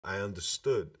I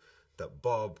understood that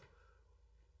Bob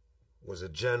was a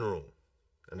general,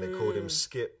 and they called him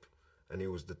Skip, and he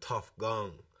was the tough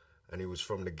gun, and he was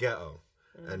from the ghetto,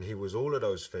 and he was all of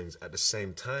those things at the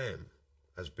same time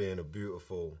as being a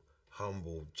beautiful,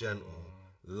 humble, gentle,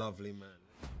 lovely man.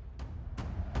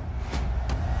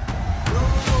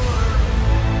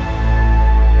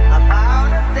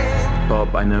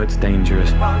 Bob, I know it's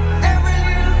dangerous,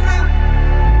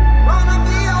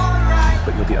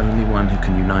 but you're the only one who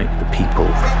can unite the people.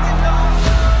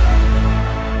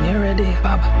 You ready,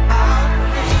 Bob?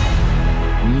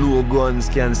 No guns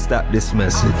can stop this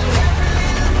message.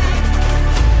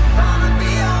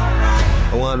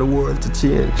 I want the world to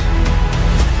change.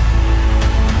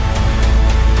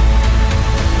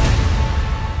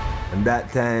 And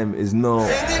that time is now.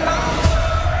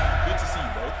 Good to see you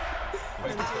both.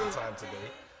 Thank you for the time today.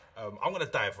 I'm going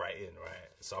to dive right in,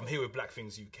 right? So I'm here with Black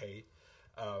Things UK.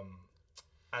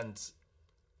 And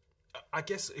I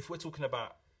guess if we're talking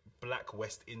about Black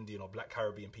West Indian or Black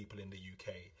Caribbean people in the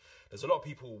UK, there's a lot of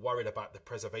people worried about the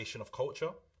preservation of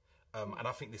culture. And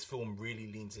I think this film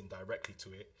really leans in directly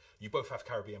to it. You both have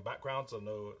Caribbean backgrounds. I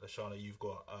know, Lashana, you've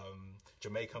got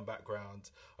Jamaican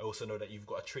background. I also know that you've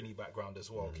got a Trini background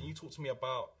as well. Can you talk to me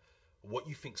about what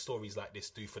you think stories like this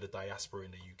do for the diaspora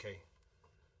in the UK?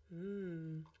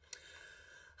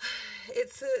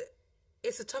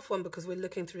 It's a tough one because we're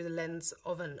looking through the lens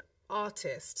of an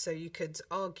artist, so you could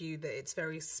argue that it's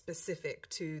very specific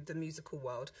to the musical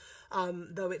world,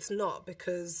 though it's not,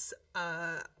 because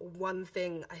one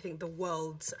thing I think the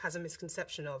world has a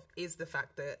misconception of is the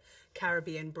fact that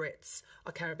Caribbean Brits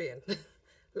are Caribbean.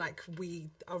 Like, we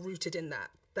are rooted in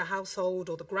that. The household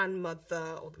or the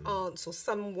grandmother or the aunts or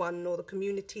someone or the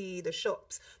community, the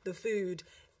shops, the food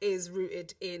is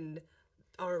rooted in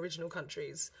our original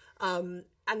countries. And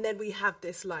then we have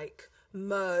this like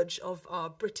merge of our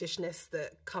Britishness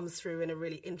that comes through in a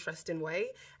really interesting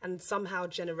way, and somehow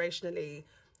generationally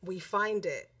we find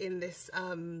it in this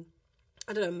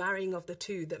I don't know, marrying of the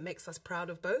two that makes us proud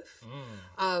of both,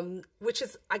 which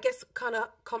is, I guess, kind of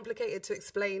complicated to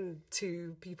explain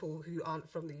to people who aren't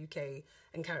from the UK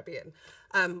and Caribbean,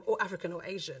 or African or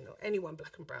Asian or anyone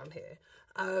black and brown here.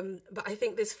 But I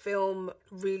think this film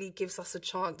really gives us a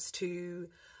chance to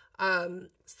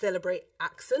celebrate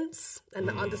accents and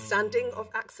the understanding of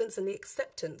accents and the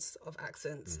acceptance of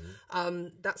accents.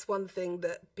 That's one thing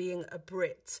that being a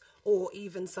Brit or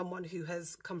even someone who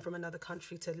has come from another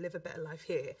country to live a better life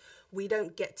here, we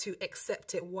don't get to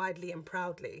accept it widely and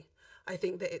proudly. I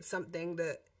think that it's something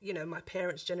that, you know, my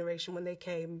parents' generation, when they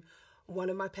came,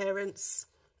 one of my parents,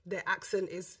 their accent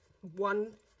is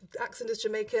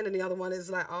Jamaican and the other one is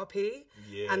like RP,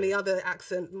 and the other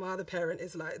accent, my other parent,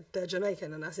 is like they're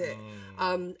Jamaican and that's it.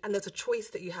 And there's a choice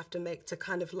that you have to make to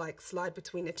kind of like slide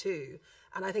between the two,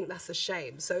 and I think that's a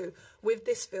shame. So with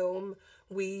this film,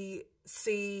 we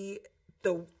see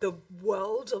the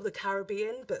world of the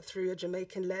Caribbean, but through a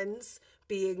Jamaican lens,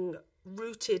 being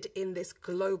rooted in this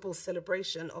global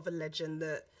celebration of a legend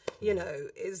that, you know,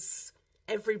 is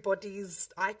everybody's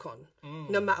icon,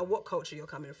 no matter what culture you're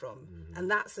coming from. And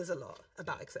that says a lot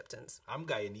about acceptance. I'm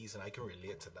Guyanese and I can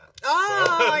relate to that.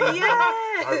 Oh, so, yeah!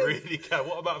 I really can.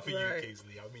 What about for you,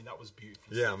 Kingsley? I mean, that was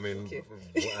beautiful. Yeah, I mean,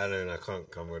 I can't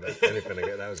come with anything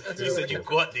again. That was You said you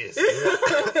got this.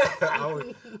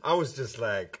 I was just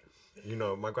like, you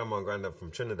know, my grandma and granddad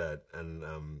from Trinidad, and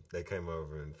they came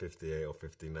over in 58 or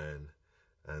 59.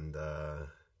 And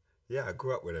yeah, I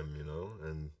grew up with them, you know,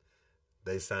 and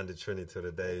they sounded Trini to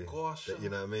the day. Oh, gosh. That, you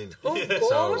know what I mean?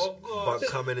 But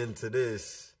coming into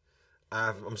this,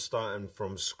 I'm starting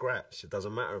from scratch. It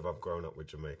doesn't matter if I've grown up with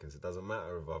Jamaicans. It doesn't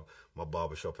matter if my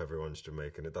barbershop, everyone's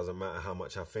Jamaican. It doesn't matter how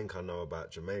much I think I know about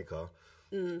Jamaica.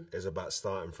 It's about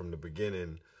starting from the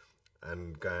beginning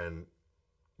and going,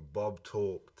 Bob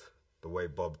talked the way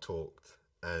Bob talked.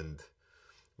 And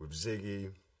with Ziggy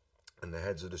and the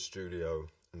heads of the studio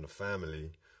and the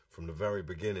family, from the very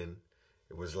beginning,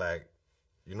 it was like,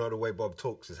 you know, the way Bob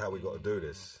talks is how we got to do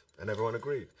this, and everyone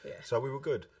agreed. Yeah. So we were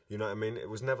good. You know what I mean? It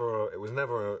was never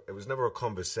a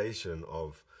conversation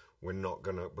of we're not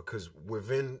gonna, because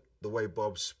within the way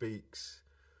Bob speaks,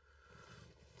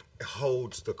 it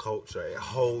holds the culture. It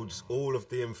holds all of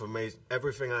the information.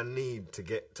 Everything I need to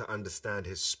get to understand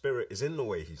his spirit is in the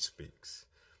way he speaks.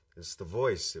 It's the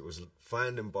voice. It was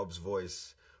finding Bob's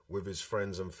voice with his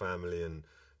friends and family and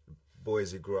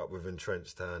boys he grew up with in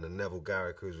Trenchtown, and Neville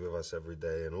Garrick, who's with us every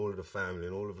day, and all of the family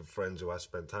and all of the friends who I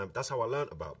spent time. That's how I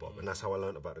learnt about Bob, and that's how I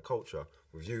learnt about the culture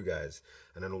with you guys.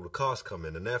 And then all the cast come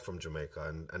in, and they're from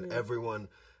Jamaica, and everyone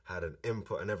had an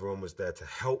input, and everyone was there to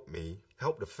help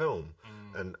the film,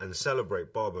 and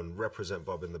celebrate Bob and represent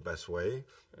Bob in the best way.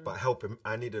 But help him,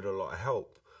 I needed a lot of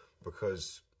help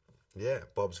because, yeah,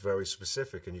 Bob's very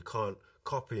specific, and you can't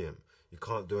copy him. You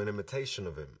can't do an imitation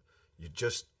of him.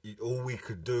 All we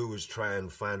could do was try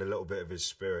and find a little bit of his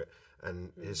spirit,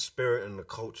 and his spirit and the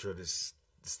culture. It's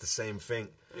the same thing.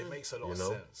 It makes a lot of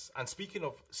sense. And speaking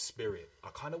of spirit, I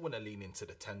kind of want to lean into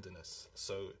the tenderness.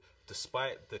 So,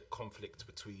 despite the conflict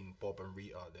between Bob and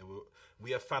Rita,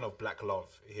 we are a fan of black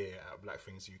love here at Black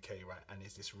Things UK, right? And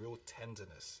there's this real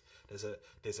tenderness.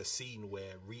 There's a scene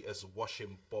where Rita's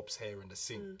washing Bob's hair in the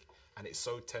sink, and it's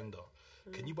so tender.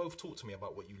 Can you both talk to me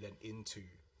about what you lent into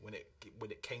when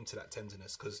it came to that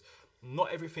tenderness? Because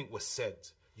not everything was said.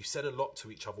 You said a lot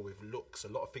to each other with looks. A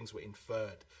lot of things were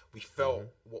inferred. We felt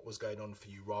what was going on for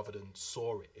you rather than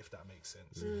saw it, if that makes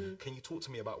sense. Can you talk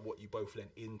to me about what you both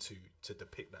lent into to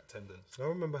depict that tenderness? I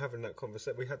remember having that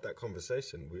conversation. We had that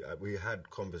conversation. We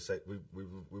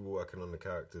were working on the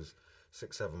characters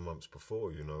 6-7 months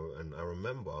before, you know, and I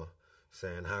remember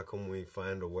saying, how can we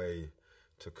find a way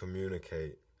to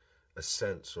communicate a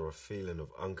sense or a feeling of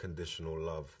unconditional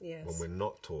love when we're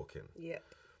not talking? Yep.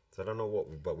 So I don't know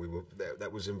what, but we were.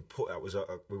 That was input. That was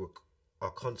our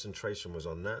concentration was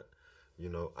on that. You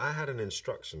know, I had an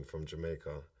instruction from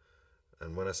Jamaica,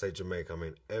 and when I say Jamaica, I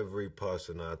mean every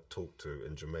person I talked to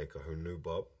in Jamaica who knew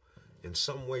Bob, in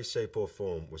some way, shape, or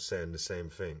form, was saying the same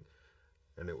thing,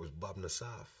 and it was Bob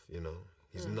Nassaf. You know,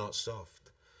 he's not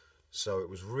soft. So it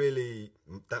was really,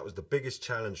 that was the biggest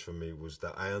challenge for me, was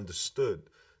that I understood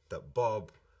that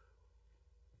Bob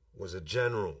was a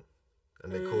general,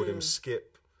 and they called him Skip.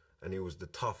 And he was the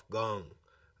tough gong,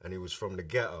 and he was from the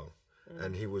ghetto,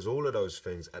 and he was all of those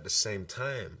things at the same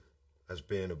time as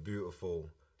being a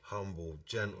beautiful, humble,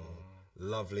 gentle,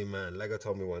 lovely man. Lego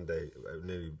told me one day, it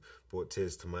nearly brought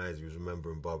tears to my eyes. He was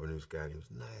remembering Bob, and he was going, he was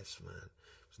nice, man.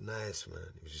 He was nice, man.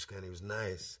 He was just going, he was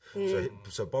nice.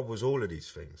 So Bob was all of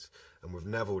these things. And with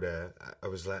Neville there, I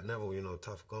was like, Neville, you know,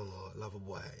 tough gong, or lover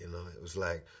boy, you know. It was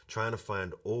like trying to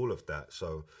find all of that.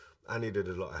 So I needed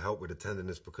a lot of help with the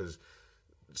tenderness, because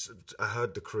I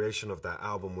heard the creation of that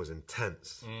album was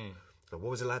intense. So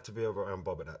what was it like to be around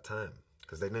Bob at that time?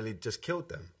 Because they nearly just killed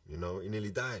them, you know, he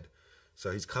nearly died.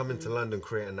 So he's coming to London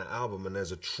creating that album, and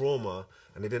there's a trauma,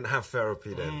 and they didn't have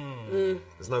therapy then.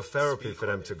 There's no therapy for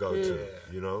them to go to,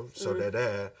 you know? So they're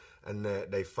there, and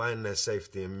they find their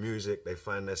safety in music, they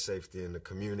find their safety in the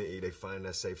community, they find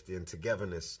their safety in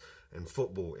togetherness, in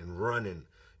football, in running,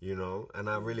 you know? And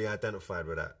I really identified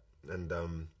with that. And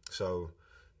so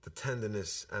the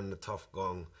tenderness and the tough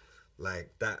gong,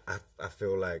 like that, I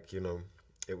feel like, you know,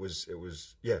 it was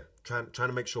trying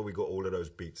to make sure we got all of those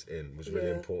beats in was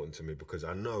really important to me, because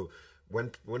I know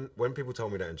when people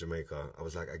told me that in Jamaica, I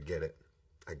was like, I get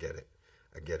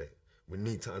it. We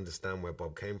need to understand where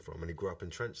Bob came from, and he grew up in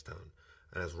Trenchtown,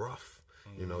 and it's rough,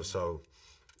 you know. So,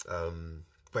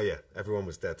 but yeah, everyone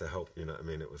was there to help. You know what I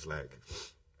mean? It was like,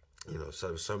 you know,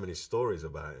 so many stories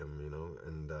about him, you know,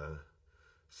 and.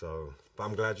 So, but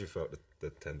I'm glad you felt the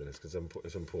tenderness, because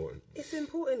it's important. It's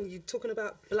important. You're talking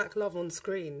about black love on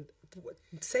screen.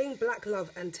 Saying black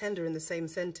love and tender in the same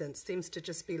sentence seems to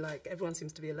just be like, everyone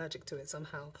seems to be allergic to it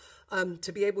somehow.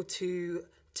 To be able to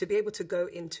go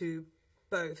into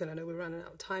both, and I know we're running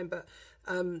out of time, but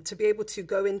to be able to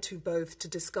go into both, to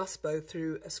discuss both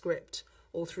through a script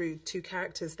or through two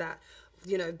characters that,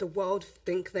 you know, the world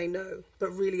think they know, but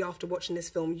really after watching this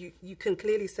film, you can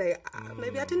clearly say,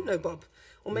 maybe I didn't know Bob,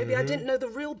 or maybe I didn't know the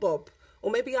real Bob,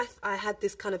 or maybe I had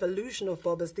this kind of illusion of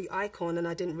Bob as the icon, and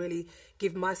I didn't really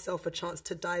give myself a chance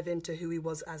to dive into who he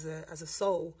was as a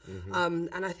soul. And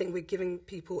I think we're giving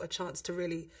people a chance to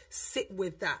really sit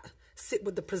with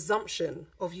the presumption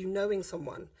of you knowing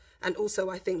someone. And also,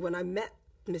 I think when I met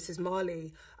Mrs.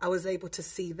 Marley, I was able to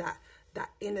see that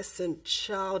innocent,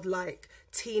 childlike,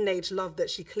 teenage love that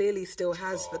she clearly still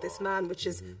has for this man, which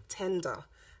is tender.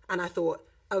 And I thought,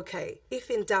 okay, if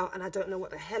in doubt, and I don't know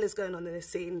what the hell is going on in this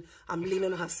scene, I'm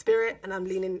leaning on her spirit, and I'm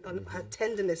leaning on her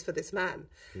tenderness for this man.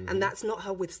 And that's not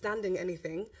her withstanding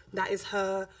anything. That is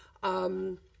her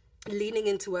leaning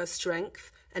into her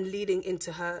strength and leading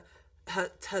into her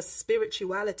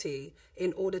spirituality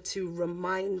in order to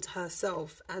remind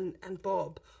herself and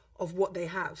Bob of what they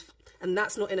have. And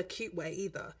that's not in a cute way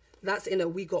either. That's in a,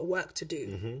 we got work to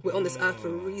do. We're on this earth for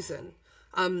a reason.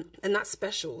 And that's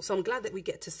special. So I'm glad that we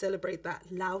get to celebrate that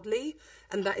loudly,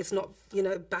 and that it's not, you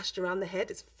know, bashed around the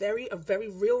head. It's a very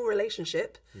real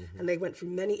relationship, and they went through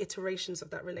many iterations of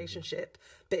that relationship.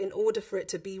 But in order for it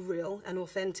to be real and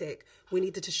authentic, we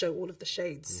needed to show all of the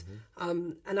shades.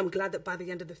 And I'm glad that by the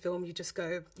end of the film, you just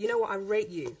go, you know what, I rate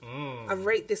you. I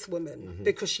rate this woman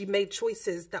because she made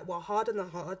choices that were harder than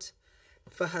hard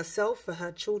for herself, for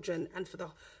her children, and for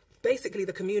basically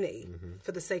the community,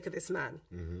 for the sake of this man.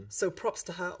 So props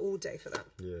to her all day for that.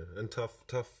 Yeah, and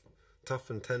tough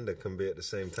and tender can be at the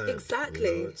same time. Exactly,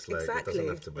 you know? It's like, exactly. It doesn't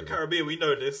have to be. The Caribbean, we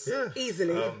know this. Yeah.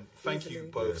 Easily. Thank you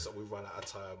both. Yeah. So we've run out of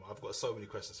time. I've got so many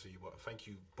questions for you, but thank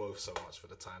you both so much for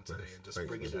the time today and just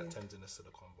bringing that tenderness to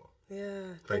the convo.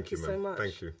 Yeah, Thank you, so man. much.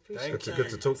 Thank you. Appreciate Good that.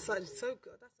 to talk. So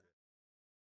good. That's